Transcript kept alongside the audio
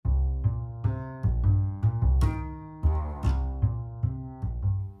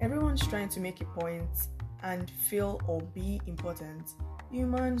humans trying to make a point and feel or be important.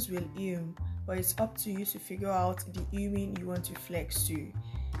 Humans will hume, but it's up to you to figure out the huming you want to flex to.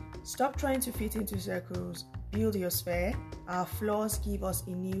 Stop trying to fit into circles. Build your sphere. Our flaws give us a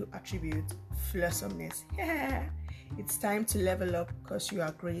new attribute, flawsomeness. It's time to level up because you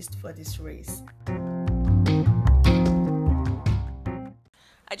are graced for this race.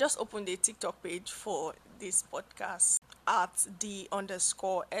 I just opened a TikTok page for this podcast at _SAE_podcast.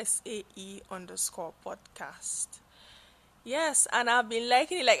 Yes, and I've been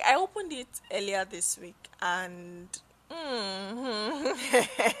liking it. Like, I opened it earlier this week and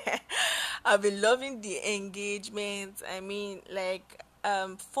I've been loving the engagement. I mean, like,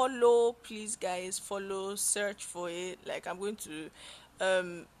 follow, please guys, follow, search for it. Like, I'm going to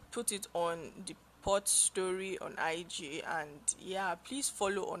put it on the pod story on IG, and yeah, please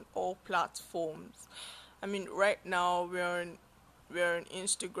follow on all platforms. I mean, right now we're on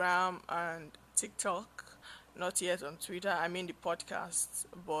Instagram and TikTok, not yet on Twitter. I mean the podcast,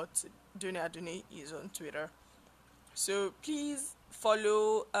 but Dune Adune is on Twitter. So please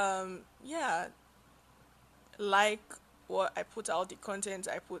follow, like what I put out, the content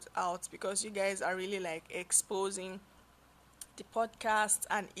I put out, because you guys are really like exposing the podcast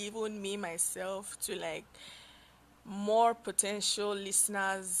and even me myself to like more potential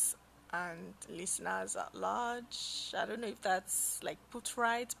listeners and listeners at large. I don't know if that's like put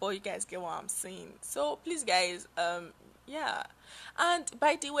right, but you guys get what I'm saying. So please guys, and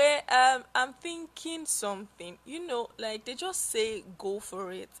by the way, I'm thinking something, like they just say go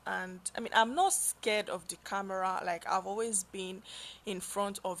for it. And I mean, I'm not scared of the camera. Like, I've always been in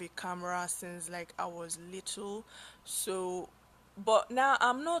front of a camera since like I was little. So, but now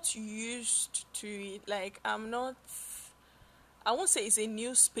I'm not used to it. Like, I won't say it's a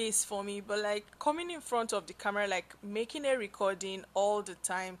new space for me, but like coming in front of the camera, like making a recording all the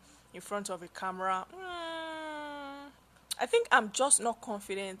time in front of a camera, I think I'm just not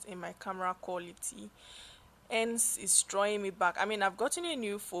confident in my camera quality. Hence, it's drawing me back. I mean, I've gotten a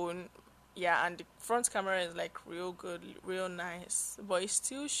new phone, and the front camera is like real good, real nice, but it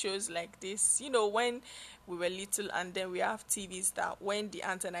still shows like this, when we were little, and then we have TVs that when the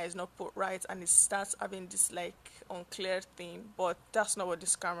antenna is not put right and it starts having this like unclear thing, but that's not what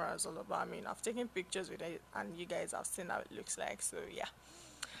this camera is all about. I mean, I've taken pictures with it and you guys have seen how it looks like, so yeah.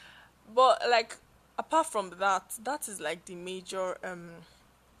 But like, apart from that, that is like the major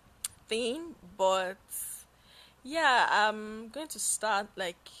thing. But yeah, I'm going to start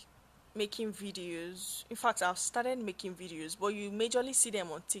like making videos. In fact, I've started making videos, but you majorly see them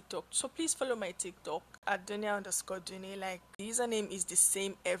on TikTok. So please follow my TikTok at Dunia_Dune. Like, the username is the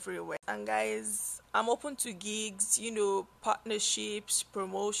same everywhere. And guys, I'm open to gigs, partnerships,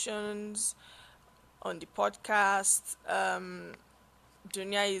 promotions on the podcast.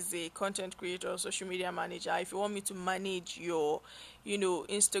 Dunia is a content creator, social media manager. If you want me to manage your,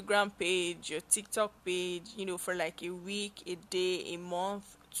 Instagram page, your TikTok page, for like a week, a day, a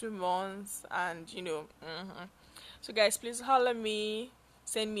month, 2 months, and So guys, please holler me.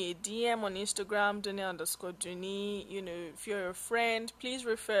 Send me a DM on Instagram, Dunia_Dune. If you're a friend, please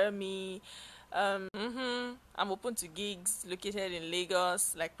refer me. I'm open to gigs located in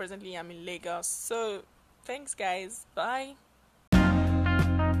Lagos. Like, presently I'm in Lagos. So thanks guys. Bye.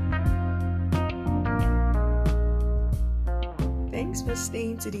 Thanks for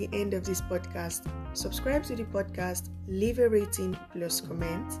staying to the end of this podcast. Subscribe to the podcast, leave a rating plus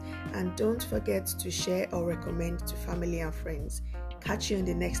comment, and don't forget to share or recommend to family and friends. Catch you in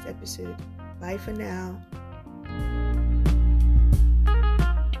the next episode. Bye for now.